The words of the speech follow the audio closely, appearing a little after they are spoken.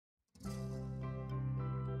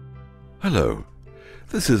Hello,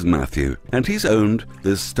 this is Matthew, and he's owned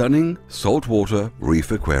this stunning saltwater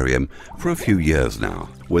reef aquarium for a few years now,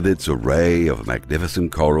 with its array of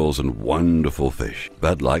magnificent corals and wonderful fish.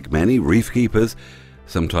 But like many reef keepers,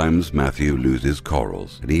 sometimes Matthew loses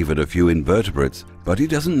corals and even a few invertebrates, but he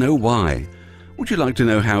doesn't know why. Would you like to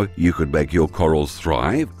know how you could make your corals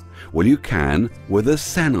thrive? Well, you can with a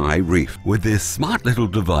Seneye reef. With this smart little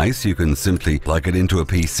device, you can simply plug it into a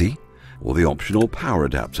PC or the optional power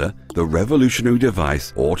adapter. The revolutionary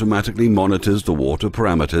device automatically monitors the water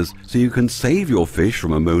parameters so you can save your fish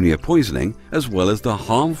from ammonia poisoning, as well as the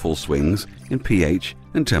harmful swings in pH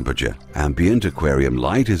and temperature. Ambient aquarium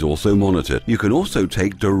light is also monitored. You can also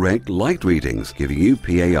take direct light readings, giving you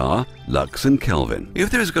PAR, lux and Kelvin. If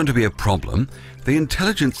there is going to be a problem, the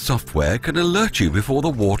intelligent software can alert you before the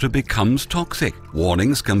water becomes toxic.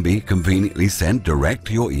 Warnings can be conveniently sent direct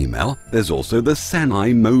to your email. There's also the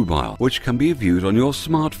Seneye mobile, which can be viewed on your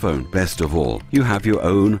smartphone. Best of all, you have your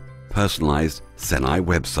own personalized Seneye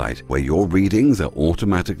website where your readings are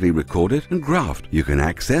automatically recorded and graphed. You can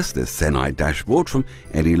access the Seneye dashboard from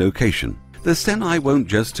any location. The Seneye won't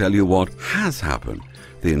just tell you what has happened.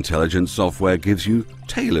 The intelligent software gives you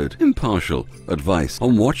tailored, impartial advice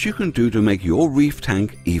on what you can do to make your reef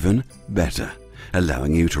tank even better,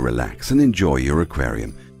 allowing you to relax and enjoy your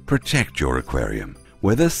aquarium. Protect your aquarium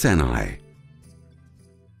with a Seneye.